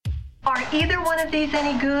either one of these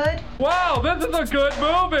any good? Wow, this is a good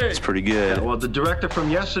movie. It's pretty good. Yeah, well, the director from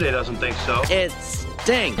yesterday doesn't think so. It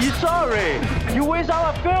stinks. You sorry? You waste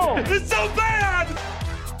our film. It's so bad.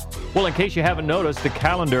 Well, in case you haven't noticed, the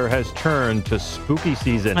calendar has turned to spooky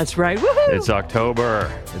season. That's right. Woohoo! It's October.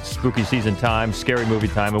 It's spooky season time, scary movie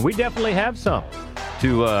time, and we definitely have some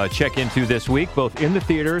to check into this week, both in the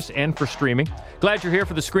theaters and for streaming. Glad you're here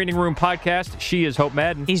for the Screening Room podcast. She is Hope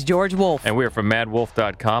Madden. He's George Wolf. And we're from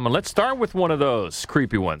madwolf.com. And let's start with one of those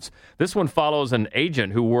creepy ones. This one follows an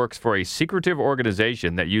agent who works for a secretive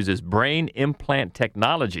organization that uses brain implant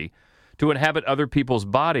technology to inhabit other people's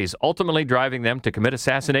bodies, ultimately driving them to commit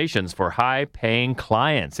assassinations for high-paying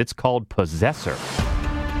clients. It's called Possessor.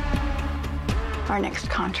 Our next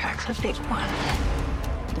contract's a big one.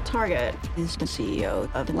 The target is the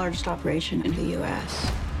CEO of the largest operation in the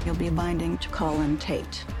U.S. He'll be binding to Colin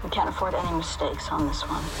Tate. We can't afford any mistakes on this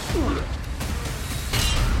one.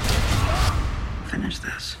 Finish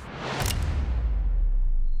this.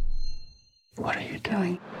 What are you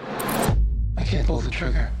doing? I can't pull the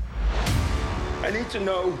trigger. I need to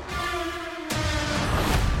know.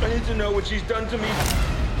 I need to know what she's done to me.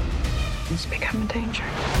 It's become a danger.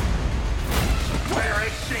 Where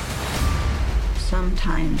is she?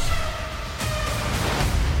 Sometimes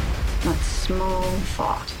that small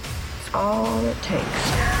thought is all it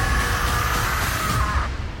takes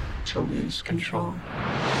to lose control.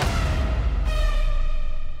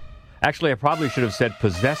 Actually, I probably should have said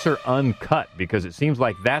Possessor Uncut, because it seems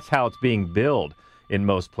like that's how it's being billed in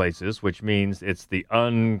most places, which means it's the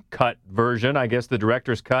uncut version, I guess the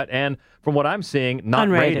director's cut, and from what I'm seeing, not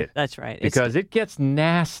rated. That's right. Because it gets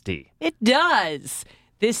nasty. It does.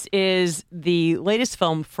 This is the latest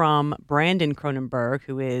film from Brandon Cronenberg,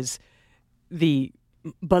 who is the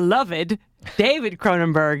beloved David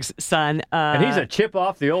Cronenberg's son. And he's a chip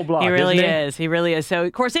off the old block, He really isn't he? is. He really is. So,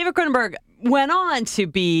 of course, David Cronenberg went on to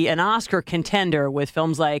be an Oscar contender with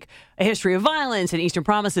films like A History of Violence and Eastern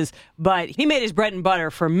Promises, but he made his bread and butter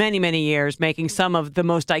for many, many years, making some of the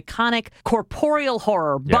most iconic corporeal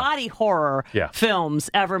horror, body horror films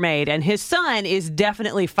ever made. And his son is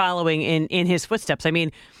definitely following in his footsteps. I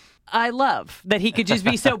mean, I love that he could just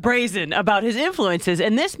be so brazen about his influences.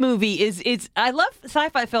 And this movie I love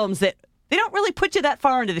sci-fi films that they don't really put you that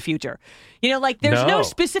far into the future. You know, like there's no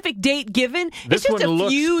specific date given. This it's just one a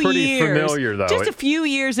looks few pretty years. familiar, though. Just a few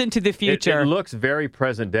years into the future. It looks very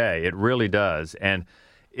present day. It really does. And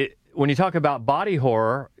when you talk about body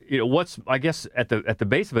horror, you know, what's, I guess, at the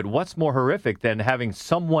base of it, what's more horrific than having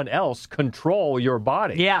someone else control your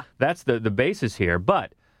body? Yeah. That's the basis here.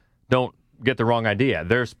 But don't get the wrong idea.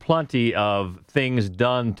 There's plenty of things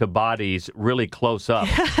done to bodies really close up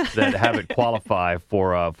that haven't qualified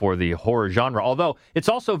for the horror genre, although it's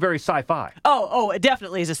also very sci-fi. Oh, it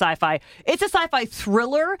definitely is a sci-fi. It's a sci-fi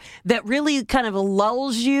thriller that really kind of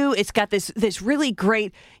lulls you. It's got this really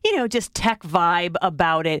great, you know, just tech vibe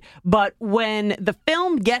about it. But when the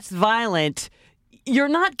film gets violent, you're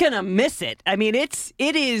not going to miss it. I mean, it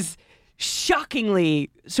is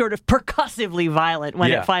shockingly sort of percussively violent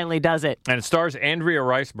when it finally does it. And it stars Andrea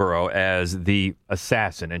Riseborough as the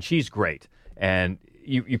assassin, and she's great. And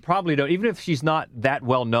you probably don't, even if she's not that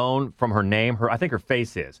well known from her name, I think her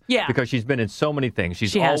face is. Yeah. Because she's been in so many things.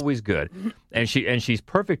 She's always good. And she's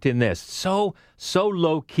perfect in this. So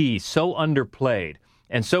low key, so underplayed.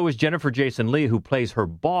 And so is Jennifer Jason Leigh, who plays her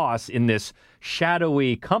boss in this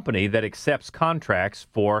shadowy company that accepts contracts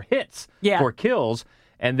for hits, for kills.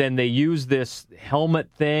 And then they use this helmet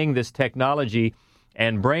thing, this technology,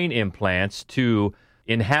 and brain implants to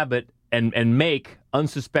inhabit and make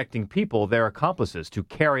unsuspecting people their accomplices to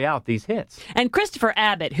carry out these hits. And Christopher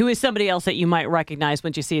Abbott, who is somebody else that you might recognize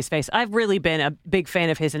when you see his face. I've really been a big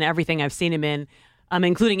fan of his in everything I've seen him in,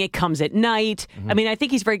 including It Comes at Night. I mean, I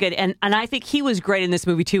think he's very good. And I think he was great in this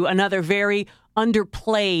movie, too. Another very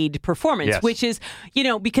underplayed performance, which is, you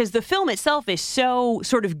know, because the film itself is so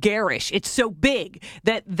sort of garish. It's so big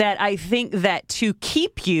that I think that to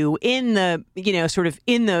keep you in the, you know, sort of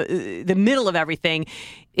in the middle of everything,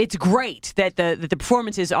 it's great that the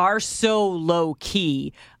performances are so low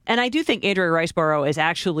key. And I do think Andrea Riseborough is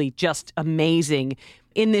actually just amazing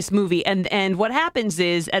in this movie. And what happens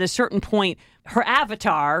is, at a certain point, her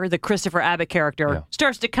avatar, the Christopher Abbott character,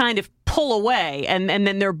 starts to kind of pull away, and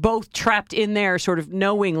then they're both trapped in there sort of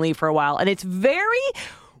knowingly for a while. And it's very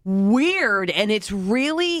weird, and it's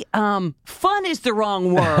really fun is the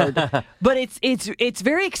wrong word, but it's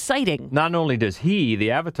very exciting. Not only does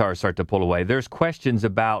the avatar, start to pull away, there's questions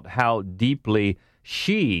about how deeply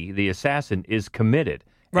she, the assassin, is committed.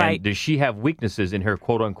 Right. And does she have weaknesses in her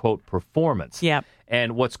quote-unquote performance? Yeah.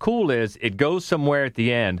 And what's cool is it goes somewhere at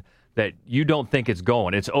the end that you don't think it's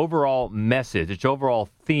going. Its overall message, its overall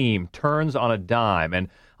theme turns on a dime. And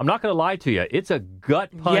I'm not going to lie to you, it's a gut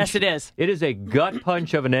punch. Yes, it is. It is a gut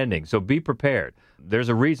punch of an ending, so be prepared. There's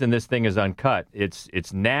a reason this thing is uncut.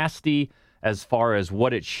 It's nasty as far as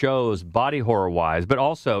what it shows body horror-wise, but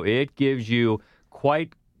also it gives you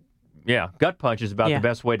quite, gut punch is about the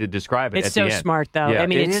best way to describe it It's at so the end. smart, though. Yeah, I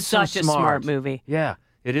mean, it it's is so such a smart movie. Yeah,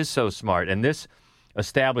 it is so smart. And this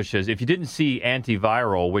establishes, if you didn't see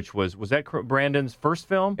Antiviral, which was that Brandon's first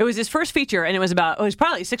film? It was his first feature, and it was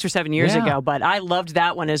probably 6 or 7 years ago, but I loved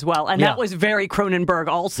that one as well. And that was very Cronenberg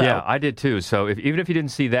also. Yeah, I did too. So even if you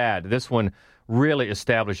didn't see that, this one really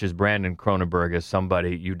establishes Brandon Cronenberg as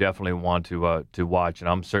somebody you definitely want to watch.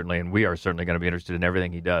 And we are certainly going to be interested in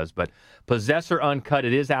everything he does. But Possessor Uncut,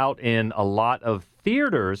 it is out in a lot of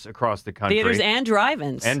theaters across the country. Theaters and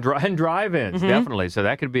drive-ins. And drive-ins, definitely. So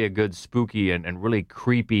that could be a good spooky and really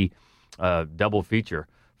creepy double feature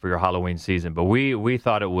for your Halloween season. But we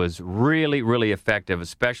thought it was really, really effective,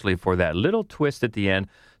 especially for that little twist at the end.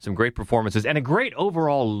 Some great performances and a great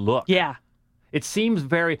overall look. Yeah. It seems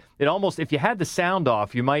it almost, if you had the sound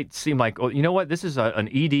off, you might seem like, oh, you know what, this is an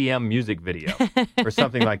EDM music video or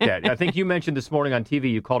something like that. I think you mentioned this morning on TV,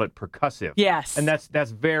 you called it percussive. Yes. And that's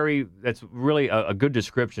really a good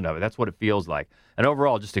description of it. That's what it feels like. And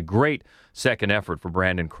overall, just a great second effort for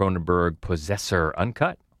Brandon Cronenberg, Possessor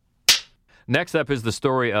Uncut. Next up is the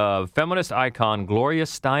story of feminist icon Gloria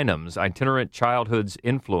Steinem's itinerant childhood's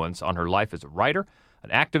influence on her life as a writer, an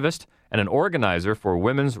activist, and an organizer for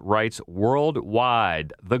women's rights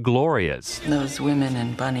worldwide, the Glorias. Those women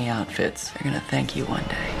in bunny outfits are going to thank you one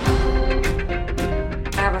day.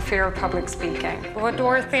 I have a fear of public speaking. What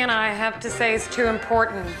Dorothy and I have to say is too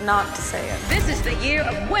important not to say it. This is the year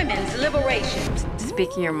of women's liberation.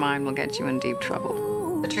 Speaking your mind will get you in deep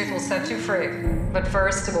trouble. The truth will set you free, but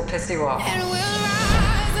first it will piss you off.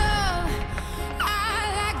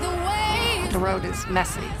 The road is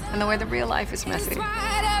messy, and the way the real life is messy.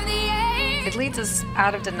 It leads us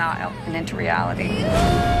out of denial and into reality.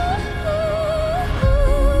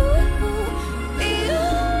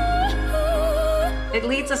 It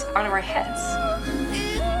leads us out of our heads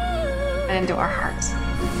and into our hearts.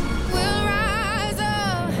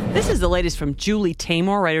 This is the latest from Julie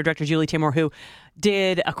Taymor, writer-director Julie Taymor, who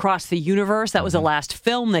did Across the Universe. That was the last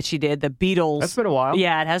film that she did, the Beatles. That's been a while.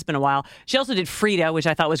 Yeah, it has been a while. She also did Frida, which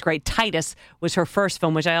I thought was great. Titus was her first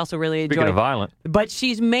film, which I also really enjoyed. Speaking of violent. But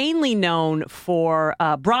she's mainly known for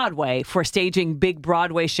Broadway, for staging big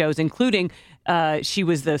Broadway shows, including she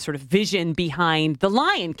was the sort of vision behind The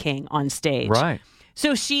Lion King on stage. Right.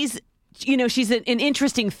 So she's an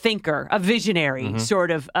interesting thinker, a visionary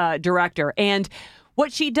sort of director. And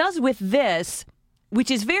what she does with this,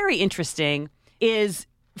 which is very interesting, is,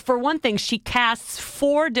 for one thing, she casts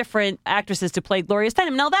 4 different actresses to play Gloria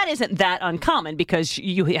Steinem. Now, that isn't that uncommon because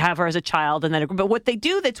you have her as a child. But what they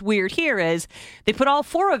do that's weird here is they put all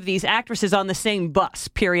 4 of these actresses on the same bus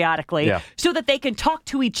periodically so that they can talk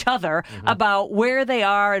to each other about where they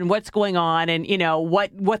are and what's going on and, what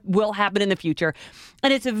will happen in the future.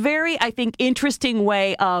 And it's a very, I think, interesting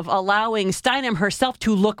way of allowing Steinem herself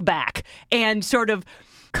to look back and sort of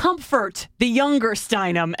comfort the younger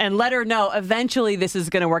Steinem and let her know eventually this is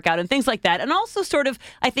going to work out and things like that. And also sort of,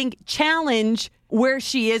 I think, challenge where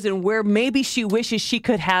she is and where maybe she wishes she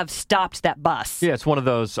could have stopped that bus. Yeah, it's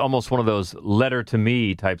almost one of those letter to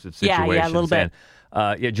me types of situations. Yeah, a little bit.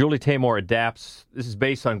 And, Julie Taymor adapts. This is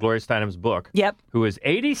based on Gloria Steinem's book. Yep. Who is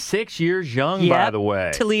 86 years young, by the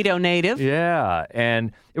way. Toledo native. Yeah,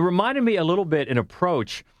 and it reminded me a little bit in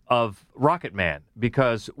approach of Rocket Man,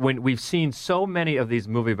 because when we've seen so many of these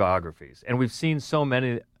movie biographies, and we've seen so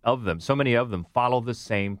many of them follow the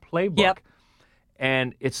same playbook. Yep.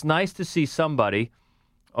 And it's nice to see somebody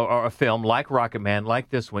or a film like Rocket Man, like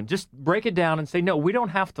this one, just break it down and say, no, we don't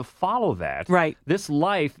have to follow that. Right. This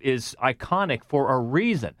life is iconic for a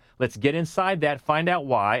reason. Let's get inside that, find out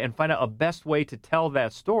why, and find out a best way to tell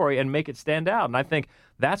that story and make it stand out. And I think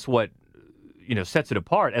that's what sets it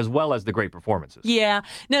apart, as well as the great performances. Yeah.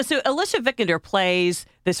 No, so Alicia Vikander plays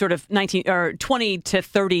the sort of 20 to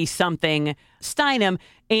 30 something Steinem,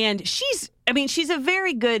 and she's a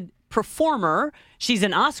very good performer. She's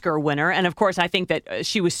an Oscar winner, and of course, I think that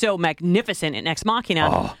she was so magnificent in Ex Machina.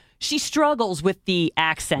 Oh. She struggles with the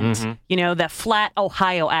accent. That flat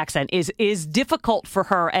Ohio accent is difficult for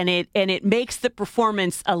her, and it makes the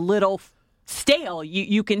performance a little stale.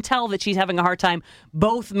 You can tell that she's having a hard time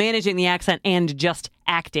both managing the accent and just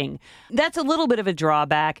acting. That's a little bit of a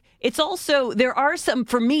drawback. It's also, there were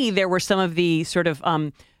some of the sort of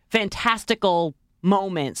fantastical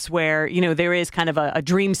moments where, there is kind of a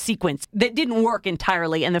dream sequence that didn't work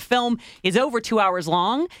entirely. And the film is over 2 hours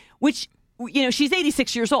long, which, she's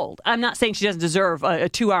 86 years old. I'm not saying she doesn't deserve a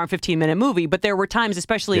 2 hour and 15-minute movie, but there were times,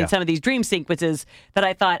 especially in some of these dream sequences, that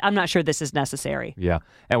I thought, I'm not sure this is necessary. Yeah.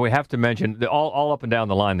 And we have to mention, all up and down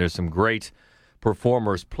the line, there's some great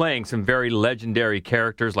performers playing some very legendary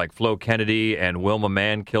characters like Flo Kennedy and Wilma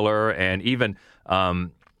Mankiller, and even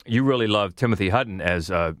you really love Timothy Hutton as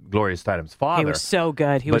Gloria Steinem's father. He was so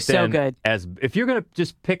good. He was so good. If you're going to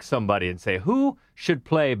just pick somebody and say, who should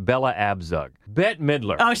play Bella Abzug? Bette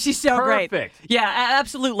Midler. Oh, she's so Perfect. great. Yeah,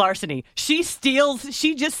 absolute larceny. She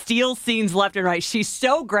just steals scenes left and right. She's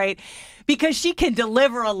so great because she can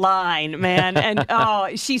deliver a line, man.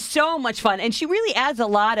 And she's so much fun. And she really adds a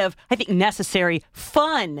lot of, I think, necessary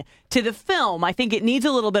fun to the film. I think it needs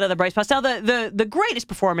a little bit of the bright spots. Now, the greatest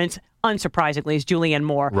performance, unsurprisingly, is Julianne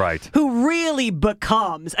Moore. Right. Who really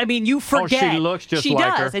becomes, you forget. Oh, she looks just like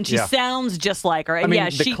her. She does, and she sounds just like her. And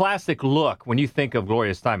the classic look, when you think of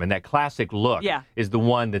Gloria Steinem, that classic look is the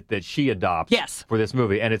one that she adopts for this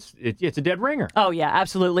movie. And it's a dead ringer. Oh, yeah,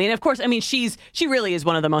 absolutely. And of course, she really is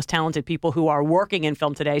one of the most talented people who are working in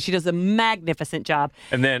film today. She does a magnificent job.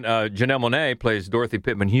 And then Janelle Monáe plays Dorothy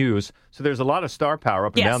Pittman Hughes. So there's a lot of star power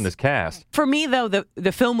up and down this cast. For me, though,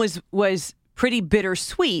 the film was pretty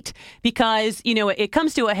bittersweet because, it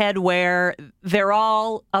comes to a head where they're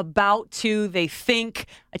all about to, they think,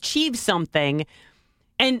 achieve something.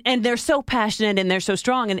 And they're so passionate and they're so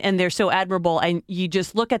strong and they're so admirable. And you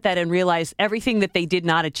just look at that and realize everything that they did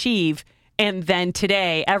not achieve. And then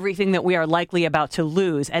today, everything that we are likely about to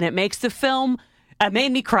lose. And it makes the film, it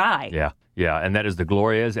made me cry. Yeah. Yeah. And that is the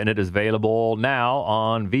Glorias. And it is available now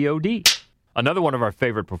on VOD. Another one of our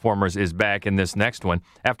favorite performers is back in this next one.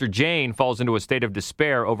 After Jane falls into a state of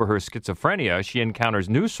despair over her schizophrenia, she encounters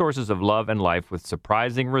new sources of love and life with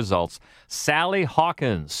surprising results. Sally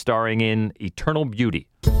Hawkins, starring in Eternal Beauty.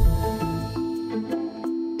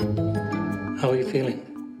 How are you feeling?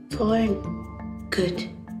 Fine. Good.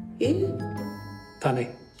 You? Funny.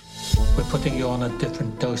 We're putting you on a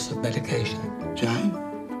different dose of medication. Jane,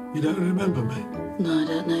 you don't remember me? No, I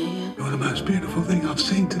don't know you. You're the most beautiful thing I've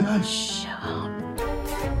seen today. Shut up.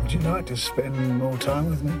 Would you like to spend more time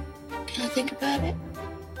with me? Can I think about it?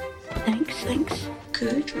 Thanks.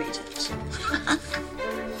 Good reasons.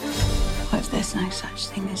 What if there's no such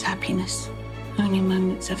thing as happiness? Only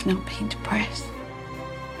moments of not being depressed.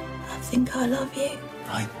 I think I love you.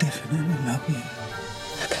 I definitely love you.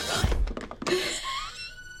 Okay, bye.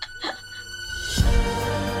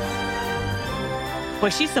 Well,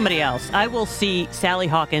 she's somebody else. I will see Sally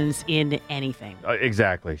Hawkins in anything.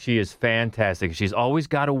 Exactly. She is fantastic. She's always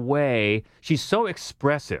got a way. She's so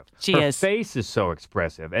expressive. She Her is. face is so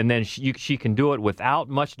expressive. And then she can do it without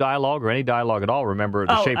much dialogue or any dialogue at all. Remember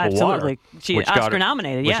The Shape of Water. Absolutely. She was Oscar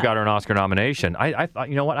nominated, Which got her an Oscar nomination. I thought,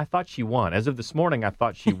 you know what? I thought she won. As of this morning, I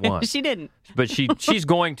thought she won. She didn't. But she's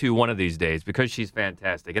going to one of these days because she's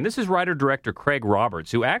fantastic. And this is writer-director Craig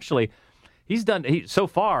Roberts, who actually... so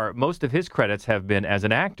far, most of his credits have been as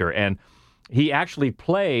an actor, and he actually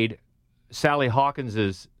played Sally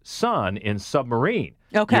Hawkins' son in Submarine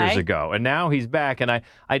years ago, and now he's back, and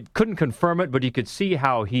I couldn't confirm it, but you could see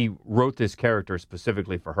how he wrote this character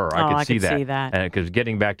specifically for her. I could see that. Because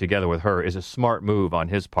getting back together with her is a smart move on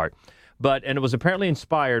his part. And it was apparently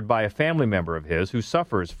inspired by a family member of his who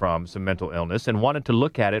suffers from some mental illness and wanted to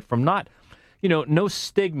look at it from not... no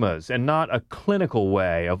stigmas and not a clinical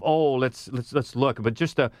way of, let's look, but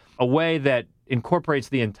just a way that incorporates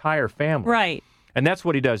the entire family. Right. And that's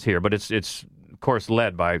what he does here. But it's of course,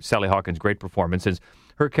 led by Sally Hawkins' great performance. As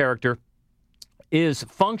her character is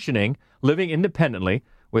functioning, living independently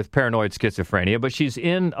with paranoid schizophrenia, but she's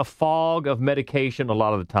in a fog of medication a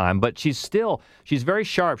lot of the time. But she's very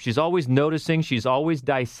sharp. She's always noticing. She's always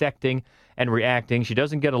dissecting and reacting. She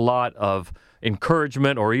doesn't get a lot of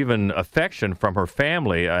encouragement or even affection from her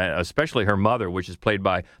family, especially her mother, which is played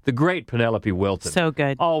by the great Penelope Wilton. So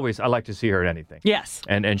good. Always, I like to see her in anything. Yes.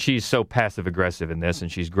 And she's so passive-aggressive in this,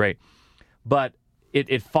 and she's great. But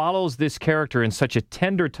it follows this character in such a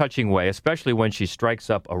tender, touching way, especially when she strikes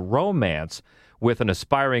up a romance with an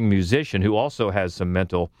aspiring musician who also has some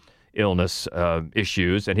mental illness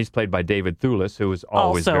issues, and he's played by David Thewlis, who is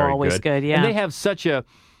always also very always good. Yeah. And they have such a...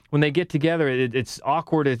 When they get together, it's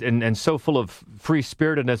awkward and so full of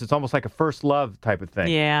free-spiritedness. It's almost like a first love type of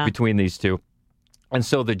thing between these two. And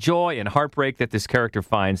so the joy and heartbreak that this character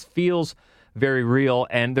finds feels very real.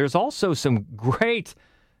 And there's also some great,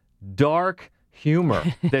 dark, humor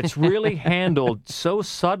that's really handled so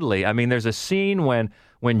subtly. I mean, there's a scene when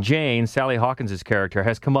Jane, Sally Hawkins' character,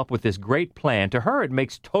 has come up with this great plan. To her, it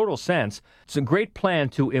makes total sense. It's a great plan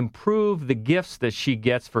to improve the gifts that she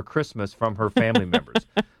gets for Christmas from her family members.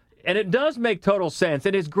 And it does make total sense.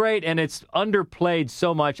 It is great, and it's underplayed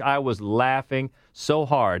so much. I was laughing so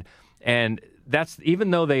hard. And that's,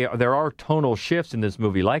 even though there are tonal shifts in this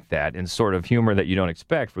movie like that, and sort of humor that you don't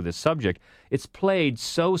expect for this subject, it's played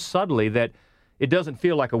so subtly that it doesn't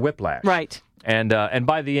feel like a whiplash. Right. And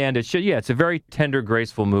by the end, it's a very tender,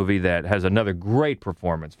 graceful movie that has another great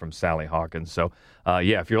performance from Sally Hawkins. So,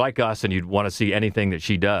 if you're like us and you'd want to see anything that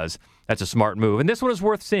she does, that's a smart move. And this one is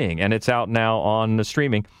worth seeing, and it's out now on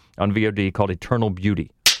streaming on VOD called Eternal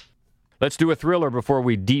Beauty. Let's do a thriller before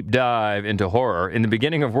we deep dive into horror. In the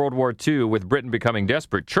beginning of World War II, with Britain becoming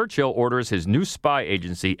desperate, Churchill orders his new spy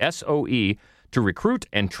agency, SOE, to recruit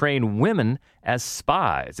and train women as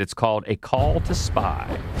spies. It's called A Call to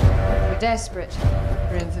Spy. We're desperate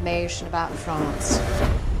for information about France.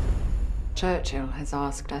 Churchill has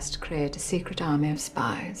asked us to create a secret army of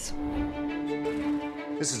spies.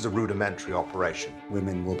 This is a rudimentary operation.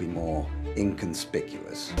 Women will be more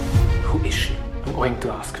inconspicuous. Who is she? I'm going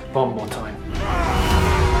to ask one more time.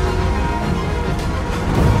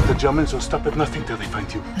 The Germans will stop at nothing till they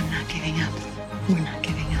find you. I'm not giving up. We're not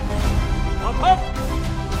giving up. Up!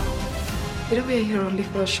 We know we're here only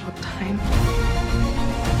for a short time.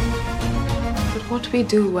 But what do we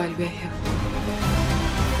do while we're here?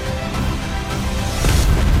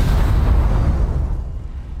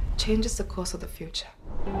 Changes the course of the future.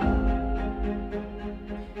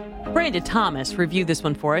 Brandon Thomas reviewed this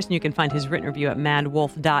one for us, and you can find his written review at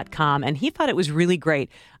madwolf.com. And he thought it was really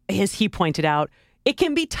great. As he pointed out, it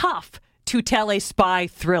can be tough to tell a spy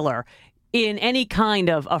thriller in any kind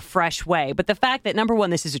of a fresh way. But the fact that, number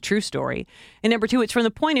one, this is a true story, and number two, it's from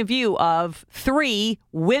the point of view of three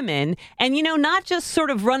women, and, not just sort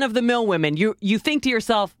of run-of-the-mill women. You think to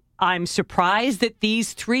yourself, I'm surprised that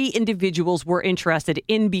these three individuals were interested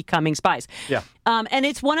in becoming spies. Yeah. And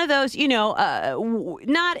it's one of those,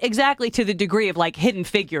 not exactly to the degree of like Hidden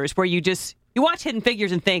Figures, where you watch Hidden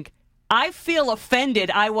Figures and think, I feel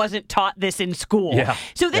offended I wasn't taught this in school. Yeah.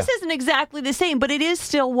 So this isn't exactly the same, but it is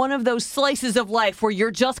still one of those slices of life where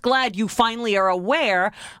you're just glad you finally are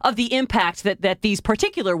aware of the impact that these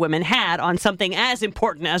particular women had on something as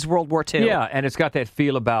important as World War II. Yeah, and it's got that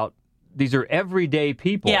feel about these are everyday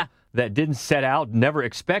people that didn't set out, never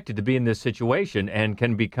expected to be in this situation, and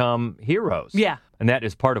can become heroes. Yeah. And that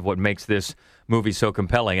is part of what makes this movie so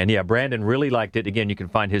compelling. And yeah, Brandon really liked it. Again, you can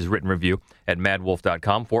find his written review at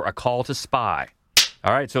madwolf.com for A Call to Spy.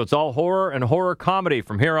 All right, so it's all horror and horror comedy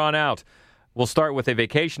from here on out. We'll start with a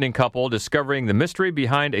vacationing couple discovering the mystery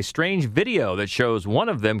behind a strange video that shows one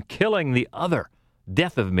of them killing the other.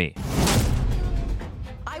 Death of Me.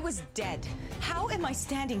 I was dead. How am I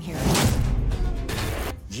standing here?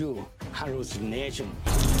 You hallucination.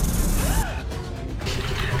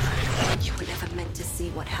 You were never meant to see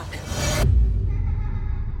what happened.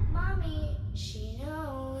 Mommy, she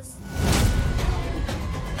knows.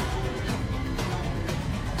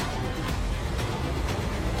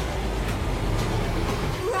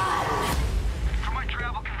 Run! For my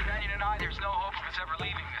travel companion and I, there's no hope of us ever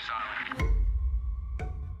leaving this island.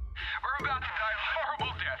 We're about to die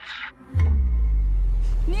horrible deaths.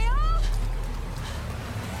 Neil?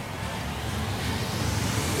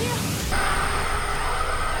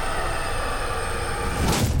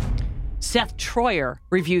 Seth Troyer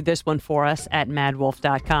reviewed this one for us at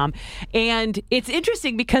madwolf.com. And it's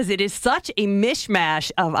interesting because it is such a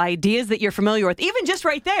mishmash of ideas that you're familiar with. Even just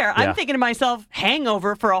right there, I'm thinking to myself,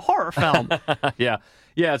 Hangover for a horror film. Yeah,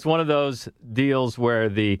 it's one of those deals where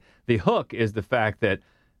the hook is the fact that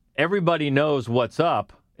everybody knows what's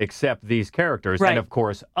up except these characters, right. And of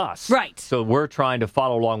course us. Right. So we're trying to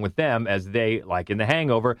follow along with them as they, like in The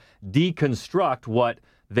Hangover, deconstruct what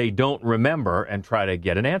they don't remember and try to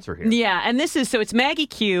get an answer here. Yeah, and it's Maggie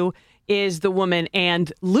Q is the woman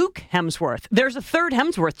and Luke Hemsworth. There's a third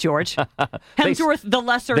Hemsworth, George. Hemsworth, the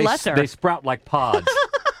lesser. They sprout like pods.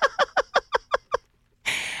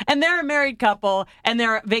 And they're a married couple, and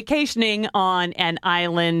they're vacationing on an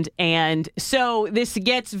island, and so this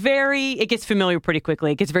gets familiar pretty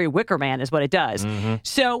quickly. It gets very Wicker Man is what it does. Mm-hmm.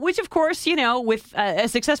 So, which of course, with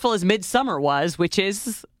as successful as Midsummer was, which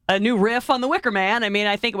is a new riff on the Wicker Man, I mean,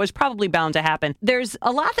 I think it was probably bound to happen. There's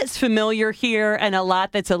a lot that's familiar here and a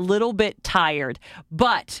lot that's a little bit tired,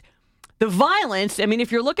 but the violence, I mean,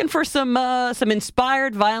 if you're looking for some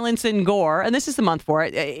inspired violence and gore, and this is the month for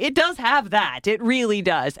it, it does have that. It really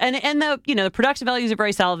does. And the production values are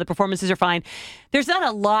very solid. The performances are fine. There's not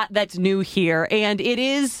a lot that's new here, and it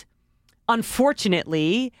is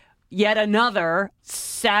unfortunately, yet another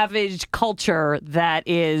savage culture that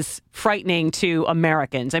is frightening to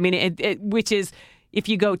Americans. I mean, which is, if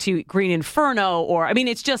you go to Green Inferno, or, I mean,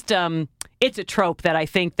 it's just, it's a trope that I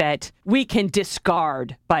think that we can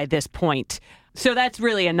discard by this point. So that's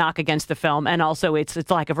really a knock against the film. And also its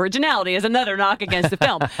lack of originality is another knock against the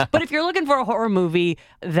film. But if you're looking for a horror movie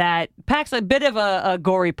that packs a bit of a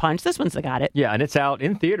gory punch, this one's got it. Yeah, and it's out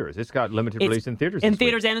in theaters. It's got limited release in theaters. In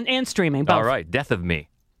theaters and streaming, both. All right, Death of Me.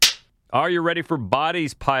 Are you ready for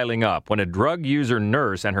bodies piling up when a drug user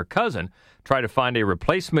nurse and her cousin try to find a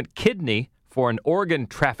replacement kidney for an organ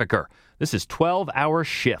trafficker? This is 12-hour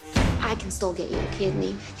shift. I can still get you a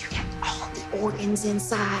kidney. You got all the organs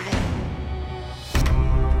inside.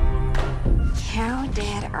 How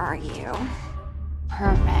dead are you?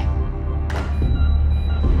 Perfect.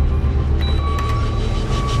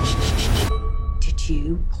 Did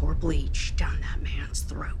you pour bleach down that man's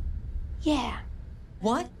throat? Yeah.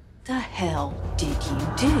 What the hell did you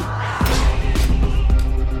do?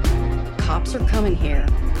 Cops are coming here.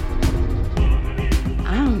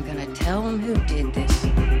 I'm gonna tell them who did this.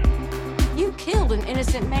 You killed an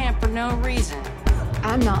innocent man for no reason.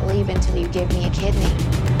 I'm not leaving till you give me a kidney.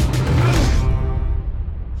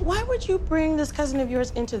 Why would you bring this cousin of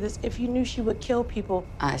yours into this if you knew she would kill people?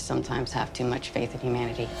 I sometimes have too much faith in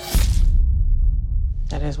humanity.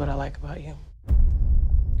 That is what I like about you.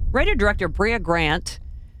 Writer-director Brea Grant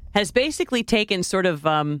has basically taken sort of,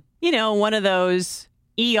 one of those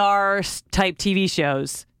ER-type TV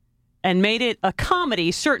shows and made it a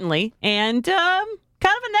comedy, certainly, and kind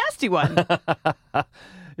of a nasty one.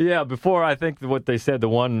 Yeah, before, I think what they said, the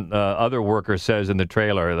one other worker says in the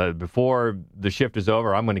trailer, that before the shift is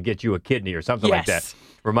over, I'm going to get you a kidney or something like that.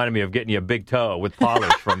 Reminded me of getting you a big toe with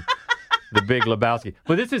polish from The Big Lebowski.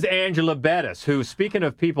 But this is Angela Bettis, who, speaking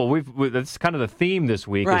of people, that's kind of the theme this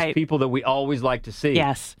week, is people that we always like to see.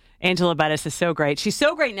 Yes, Angela Bettis is so great. She's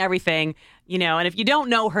so great in everything, and if you don't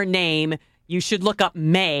know her name, you should look up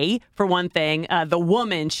May, for one thing. The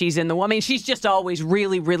woman she's in, she's just always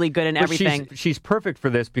really, really good in everything. She's perfect for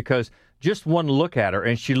this because just one look at her,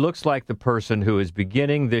 and she looks like the person who is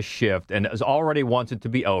beginning this shift and is already wants it to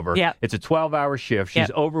be over. Yep. It's a 12-hour shift.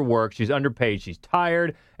 She's overworked. She's underpaid. She's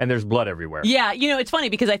tired, and there's blood everywhere. Yeah, it's funny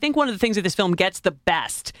because I think one of the things that this film gets the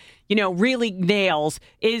best, really nails,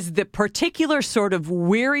 is the particular sort of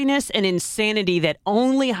weariness and insanity that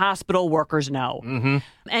only hospital workers know. Mm-hmm.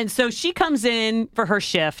 And so she comes in for her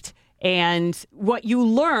shift, and what you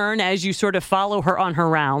learn as you sort of follow her on her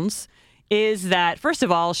rounds is that, first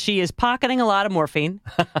of all, she is pocketing a lot of morphine.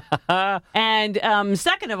 And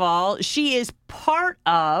second of all, she is part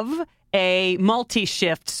of a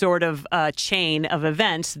multi-shift sort of chain of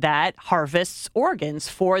events that harvests organs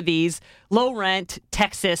for these low-rent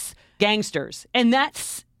Texas gangsters. And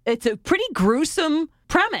it's a pretty gruesome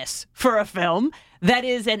premise for a film that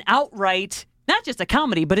is an outright, not just a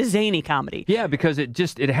comedy, but a zany comedy. Yeah, because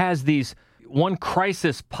it has these, one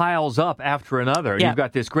crisis piles up after another. Yeah. You've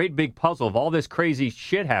got this great big puzzle of all this crazy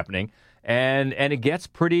shit happening, and it gets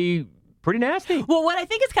pretty nasty. Well, what I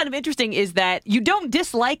think is kind of interesting is that you don't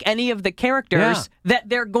dislike any of the characters that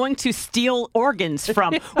they're going to steal organs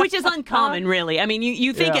from, which is uncommon, really. I mean,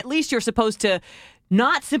 you think at least you're supposed to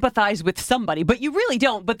not sympathize with somebody, but you really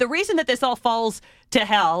don't. But the reason that this all falls to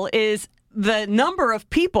hell is the number of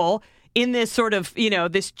people in this sort of,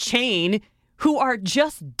 this chain who are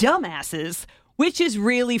just dumbasses, which is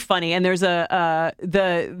really funny. And there's the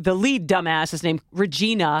lead dumbass is named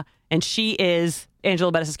Regina, and she is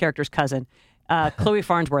Angela Bettis' character's cousin, Chloe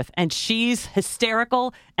Farnsworth, and she's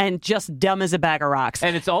hysterical and just dumb as a bag of rocks.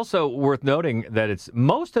 And it's also worth noting that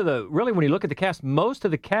when you look at the cast, most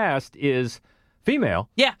of the cast is female.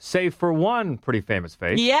 Yeah. Save for one pretty famous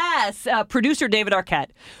face. Yes, producer David Arquette,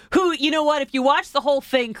 who, if you watch the whole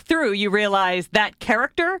thing through, you realize that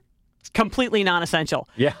character is completely non-essential.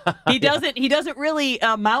 Yeah. He doesn't really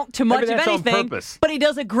amount to much of anything. On purpose. But he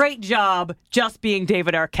does a great job just being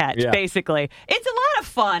David Arquette, basically. It's a lot of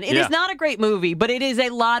fun. It is not a great movie, but it is a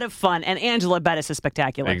lot of fun, and Angela Bettis is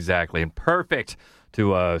spectacular. Exactly, and perfect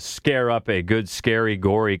to scare up a good, scary,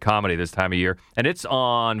 gory comedy this time of year. And it's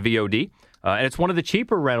on VOD. And it's one of the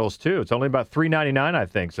cheaper rentals, too. It's only about $3.99, I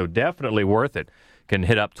think, so definitely worth it. Can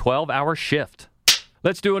hit up 12-hour shift.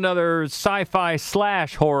 Let's do another sci-fi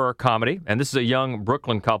 / horror comedy. And this is a young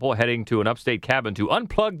Brooklyn couple heading to an upstate cabin to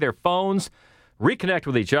unplug their phones, reconnect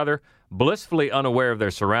with each other. Blissfully unaware of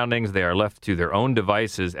their surroundings, they are left to their own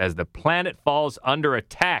devices as the planet falls under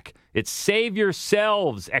attack. It's save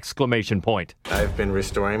yourselves! ! I've been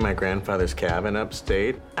restoring my grandfather's cabin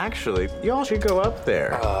upstate. Actually, y'all should go up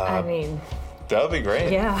there. I mean, that would be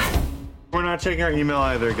great. yeah. We're not checking our email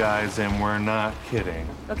either, guys, and we're not kidding.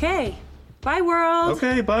 Okay. Bye, world.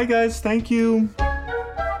 Okay, bye, guys. Thank you.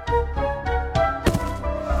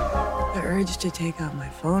 The urge to take out my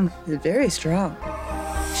phone is very strong.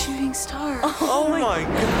 Shooting star. Oh my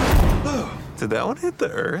God. Did that one hit the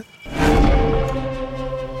earth?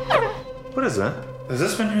 What is that? Has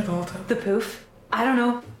this been here the whole time? The poof? I don't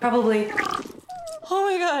know. Probably. Oh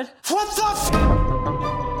my God. What the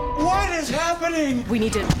What is happening? We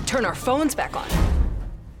need to turn our phones back on.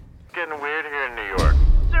 It's getting weird here in New York.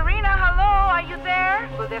 Serena, hello, are you there?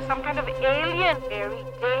 Well, there's some kind of alien, very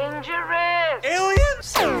dangerous.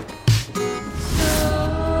 Aliens?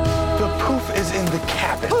 The poof is in the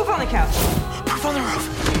cabin. Poof on the couch. Poof on the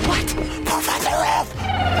roof. What? Poof on the roof.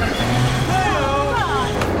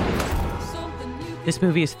 This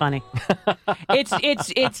movie is funny. It's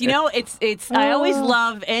I always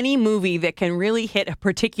love any movie that can really hit a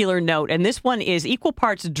particular note. And this one is equal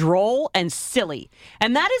parts droll and silly.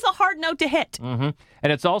 And that is a hard note to hit. Mm-hmm.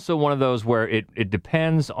 And it's also one of those where it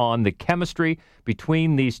depends on the chemistry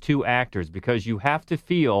between these two actors, because you have to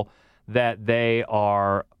feel that they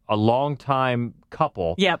are a long-time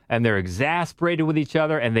couple. Yep. And they're exasperated with each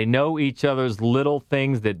other, and they know each other's little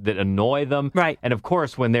things that annoy them. Right. And, of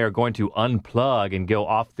course, when they're going to unplug and go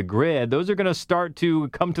off the grid, those are going to start to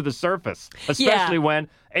come to the surface, especially when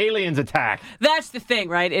aliens attack. That's the thing,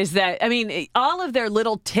 right? Is that, I mean, all of their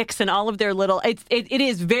little ticks and all of their little, it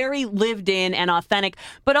is very lived in and authentic,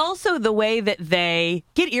 but also the way that they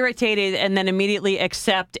get irritated and then immediately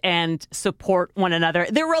accept and support one another.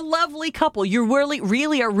 They're a lovely couple. You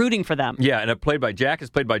really are rooting for them. Yeah, and Jack is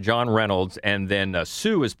played by John Reynolds, and then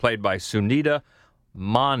Sue is played by Sunita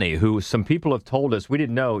Mani, who some people have told us, we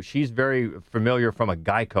didn't know, she's very familiar from a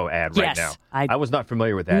Geico ad right now. I was not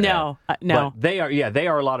familiar with that ad. No. But they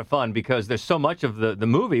are a lot of fun, because there's so much of the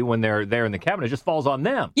movie when they're there in the cabin, it just falls on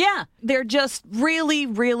them. Yeah, they're just really,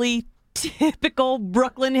 really typical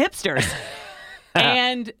Brooklyn hipsters.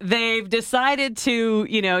 And they've decided to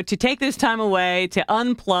take this time away, to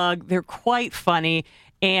unplug. They're quite funny.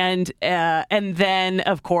 And then,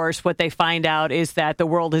 of course, what they find out is that the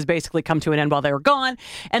world has basically come to an end while they were gone.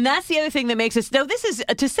 And that's the other thing that makes us know this is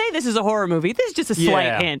a horror movie. This is just a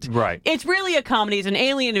slight hint. Right. It's really a comedy. It's an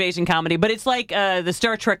alien invasion comedy, but it's like the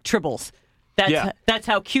Star Trek Tribbles. That's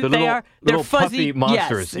how cute they are. They're little fuzzy puffy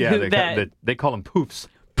monsters. Yes, they call them poofs.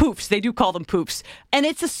 Poofs. They do call them poofs. And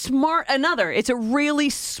it's it's a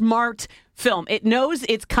really smart film. It knows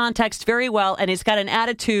its context very well, and it's got an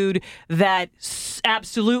attitude that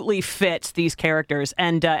absolutely fits these characters.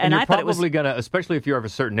 And I thought it was probably gonna, especially if you're of a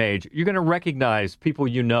certain age, you're gonna recognize people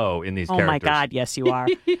in these characters. Oh my God, yes you are.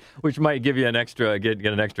 Which might give you an extra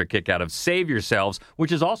kick out of Save Yourselves,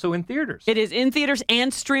 which is also in theaters. It is in theaters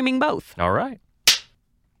and streaming both. All right.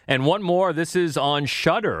 And one more, this is on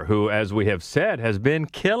Shudder, who, as we have said, has been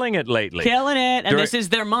killing it lately. Killing it. And this is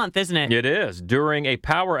their month, isn't it? It is. During a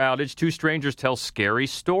power outage, two strangers tell scary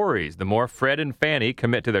stories. The more Fred and Fanny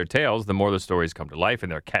commit to their tales, the more the stories come to life in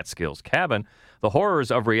their Catskills cabin. The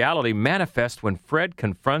horrors of reality manifest when Fred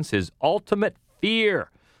confronts his ultimate fear.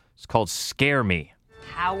 It's called Scare Me.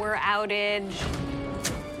 Power outage.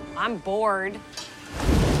 I'm bored.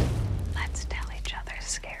 Let's tell each other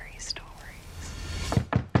scary stories.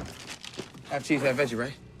 Half cheese, half veggie,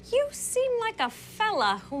 right? You seem like a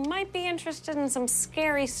fella who might be interested in some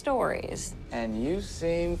scary stories. And you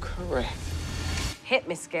seem correct. Hit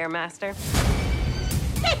me, Scaremaster.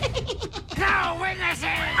 No witnesses!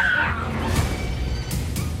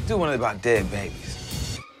 Do one about dead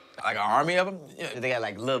babies. Like an army of them? You know, they got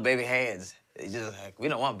like little baby heads. They just like, we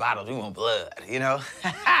don't want bottles, we want blood, you know?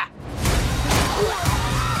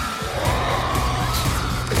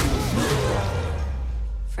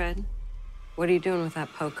 Fred, what are you doing with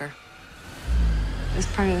that poker? Is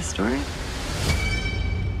this part of the story?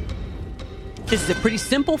 This is a pretty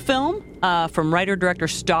simple film from writer-director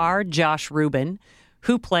star Josh Rubin,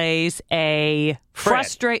 who plays a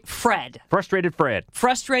frustrated Fred.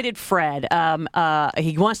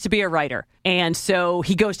 He wants to be a writer. And so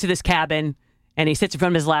he goes to this cabin, and he sits in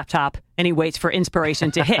front of his laptop, and he waits for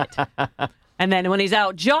inspiration to hit. And then when he's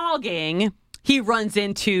out jogging, he runs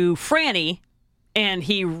into Franny, and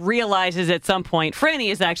he realizes at some point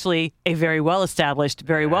Franny is actually a very well-established,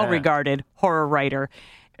 very well-regarded horror writer.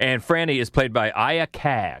 And Franny is played by Aya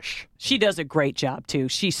Cash. She does a great job, too.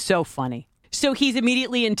 She's so funny. So he's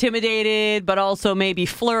immediately intimidated, but also maybe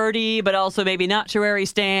flirty, but also maybe not sure where he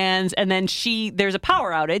stands. And then there's a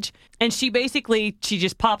power outage, and she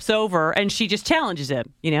just pops over and she just challenges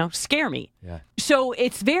him, scare me. Yeah. So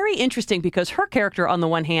it's very interesting because her character, on the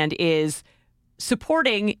one hand, is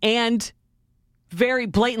supporting and very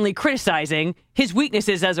blatantly criticizing his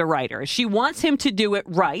weaknesses as a writer. She wants him to do it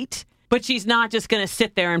right, but she's not just going to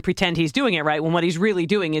sit there and pretend he's doing it right when what he's really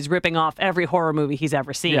doing is ripping off every horror movie he's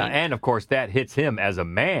ever seen. Yeah, and of course that hits him as a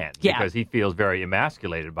man because he feels very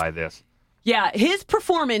emasculated by this. Yeah, his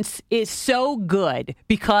performance is so good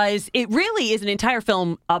because it really is an entire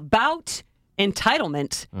film about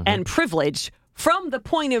entitlement and privilege from the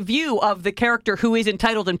point of view of the character who is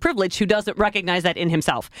entitled and privileged who doesn't recognize that in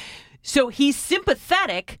himself. So he's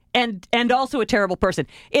sympathetic and also a terrible person.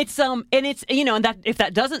 It's and it's and that if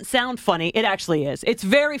that doesn't sound funny, it actually is. It's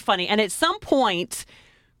very funny. And at some point,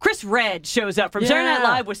 Chris Redd shows up from Saturday Night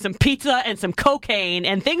Live with some pizza and some cocaine,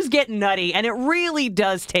 and things get nutty, and it really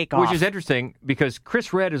does take off. Which is interesting because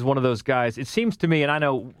Chris Redd is one of those guys. It seems to me, and I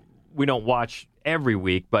know we don't watch every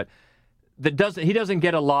week, but he doesn't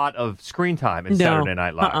get a lot of screen time in Saturday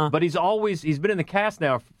Night Live. But he's been in the cast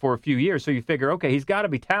now for a few years, so you figure, okay, he's got to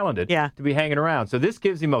be talented to be hanging around. So this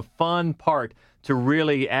gives him a fun part to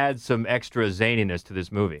really add some extra zaniness to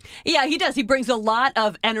this movie. Yeah, he does. He brings a lot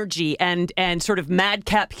of energy and sort of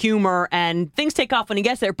madcap humor, and things take off when he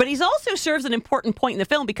gets there. But he also serves an important point in the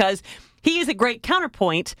film because he is a great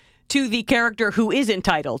counterpoint to the character who is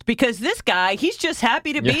entitled, because this guy, he's just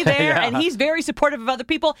happy to be there, and he's very supportive of other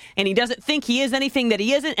people, and he doesn't think he is anything that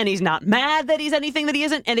he isn't, and he's not mad that he's anything that he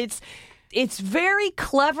isn't, and it's very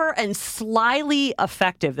clever and slyly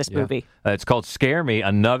effective, this movie. It's called Scare Me,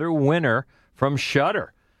 another winner from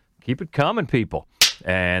Shudder. Keep it coming, people.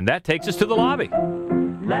 And that takes us to the lobby.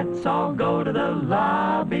 Let's all go to the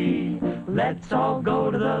lobby. Let's all go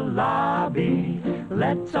to the lobby.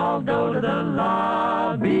 Let's all go to the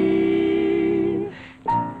lobby.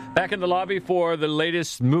 Back in the lobby for the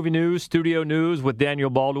latest movie news, studio news with Daniel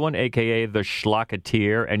Baldwin, a.k.a. the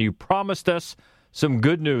Schlocketeer. And you promised us some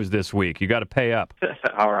good news this week. You got to pay up.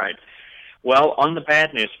 All right. Well, on the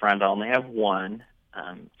bad news front, I only have one.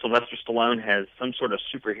 Sylvester Stallone has some sort of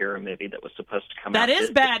superhero movie that was supposed to come out. That is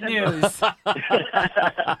bad news.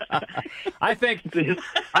 I think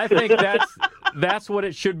that's what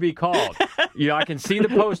it should be called. I can see the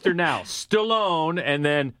poster now. Stallone and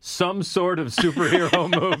then some sort of superhero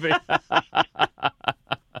movie.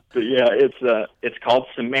 Yeah, it's called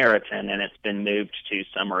Samaritan, and it's been moved to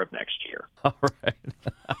summer of next year. All right.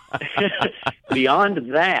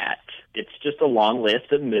 Beyond that, it's just a long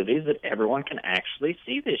list of movies that everyone can actually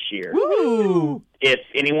see this year. Woo! If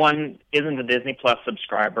anyone isn't a Disney Plus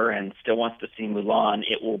subscriber and still wants to see Mulan,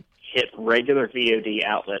 it will hit regular VOD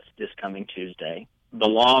outlets this coming Tuesday. The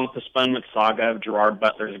long postponement saga of Gerard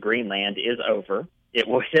Butler's Greenland is over. It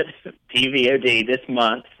will hit PVOD this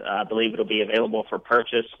month. I believe it'll be available for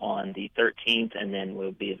purchase on the 13th, and then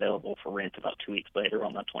will be available for rent about 2 weeks later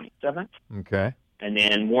on the 27th. Okay. And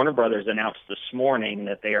then Warner Brothers announced this morning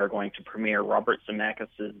that they are going to premiere Robert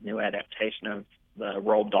Zemeckis' new adaptation of the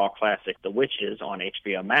Roald Dahl classic, The Witches, on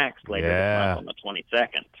HBO Max later this month on the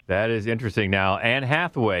 22nd. That is interesting. Now, Anne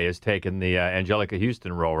Hathaway has taken the Angelica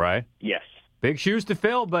Houston role, right? Yes. Big shoes to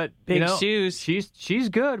fill, but big shoes. She's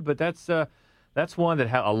good, but that's one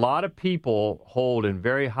that a lot of people hold in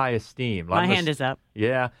very high esteem. My hand is up.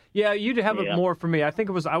 Yeah. You'd have it more for me. I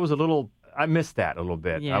think I missed that a little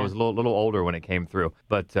bit. Yeah. I was a little older when it came through.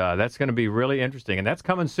 But that's going to be really interesting. And that's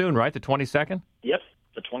coming soon, right? The 22nd? Yep,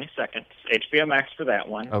 the 22nd. HBO Max for that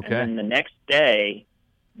one. Okay. And then the next day,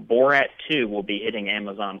 Borat 2 will be hitting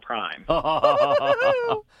Amazon Prime.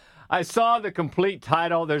 I saw the complete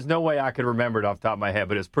title. There's no way I could remember it off the top of my head,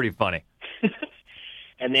 but it's pretty funny.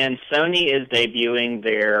 And then Sony is debuting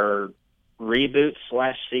their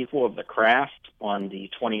reboot/sequel of The Craft on the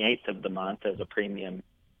 28th of the month as a premium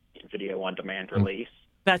video on demand release.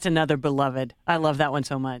 That's another beloved. I love that one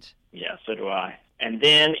so much. Yeah, so do I. And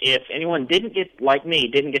then if anyone didn't get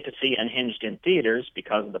to see Unhinged in theaters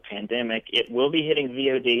because of the pandemic, it will be hitting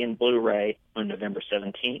VOD and Blu-ray on November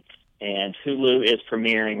 17th. And Hulu is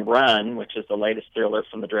premiering Run, which is the latest thriller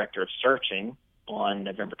from the director of Searching, on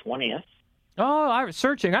November 20th. Oh,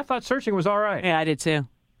 Searching. I thought Searching was all right. Yeah, I did too.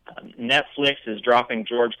 Netflix is dropping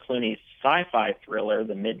George Clooney's sci-fi thriller,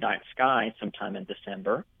 The Midnight Sky, sometime in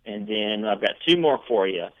December. And then I've got two more for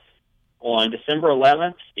you. On December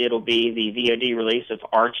 11th, it'll be the VOD release of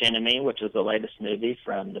Arch Enemy, which is the latest movie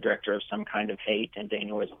from the director of Some Kind of Hate and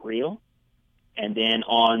Daniel Is Real. And then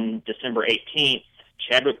on December 18th,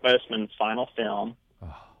 Chadwick Boseman's final film,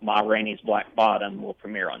 Ma Rainey's Black Bottom, will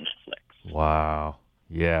premiere on Netflix. Wow.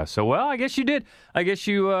 Yeah. So, well, I guess you did. I guess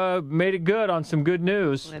you made it good on some good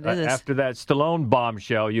news after that Stallone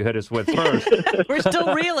bombshell you hit us with first. We're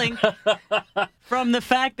still reeling from the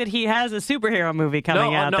fact that he has a superhero movie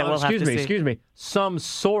coming out that we'll have to see. Excuse me. Some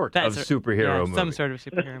sort of superhero movie. Some sort of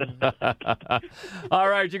superhero movie. All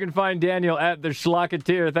right. You can find Daniel at the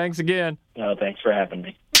Schlocketeer. Thanks again. No, thanks for having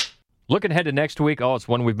me. Looking ahead to next week, it's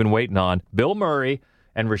one we've been waiting on. Bill Murray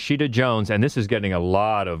and Rashida Jones, and this is getting a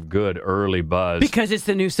lot of good early buzz. Because it's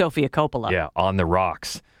the new Sofia Coppola. Yeah, On the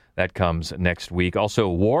Rocks. That comes next week. Also,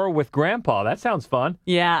 War with Grandpa. That sounds fun.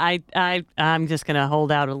 Yeah, I'm just going to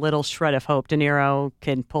hold out a little shred of hope De Niro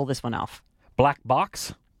can pull this one off. Black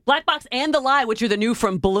Box? Black Box and The Lie, which are the new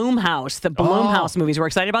from Blumhouse. The Blumhouse movies. We're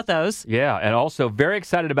excited about those. Yeah, and also very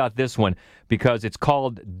excited about this one because it's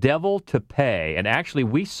called Devil to Pay. And actually,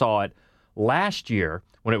 we saw it last year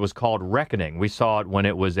when it was called Reckoning. We saw it when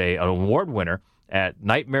it was an award winner at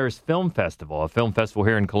Nightmares Film Festival, a film festival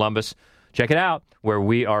here in Columbus. Check it out, where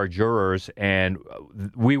we are jurors, and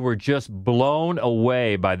we were just blown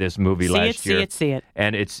away by this movie last year. See it.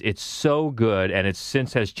 And it's so good, and it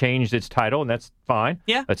since has changed its title, and that's fine.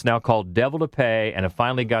 Yeah. It's now called Devil to Pay, and it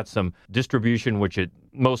finally got some distribution, which it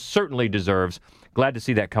most certainly deserves. Glad to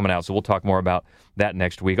see that coming out, so we'll talk more about that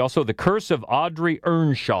next week. Also, The Curse of Audrey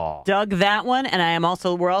Earnshaw. Dug that one, and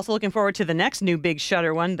we're also looking forward to the next new big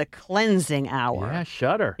Shudder one, The Cleansing Hour. Yeah,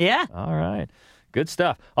 Shudder. Yeah. All right. Good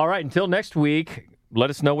stuff. All right, until next week, let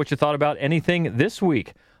us know what you thought about anything this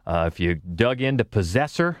week. If you dug into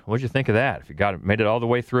Possessor, what did you think of that? If you made it all the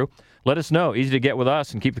way through, let us know. Easy to get with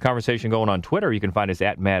us and keep the conversation going on Twitter. You can find us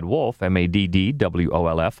at Mad Wolf,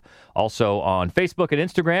 MaddWolf. Also on Facebook and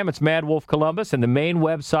Instagram, it's Mad Wolf Columbus, and the main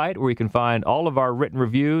website where you can find all of our written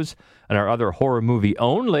reviews and our other horror movie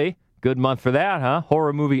only. Good month for that, huh?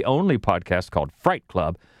 Horror movie only podcast called Fright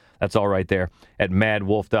Club. That's all right there at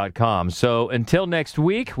madwolf.com. So until next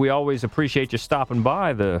week, we always appreciate you stopping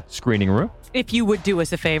by the screening room. If you would do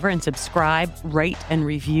us a favor and subscribe, rate, and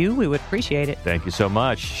review, we would appreciate it. Thank you so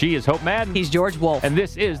much. She is Hope Madden. He's George Wolf. And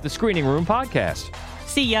this is the Screening Room Podcast.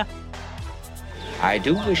 See ya. I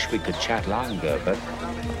do wish we could chat longer, but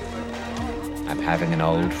I'm having an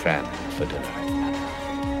old friend for dinner.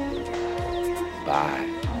 Bye.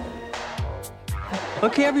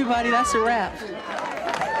 Okay, everybody, that's a wrap.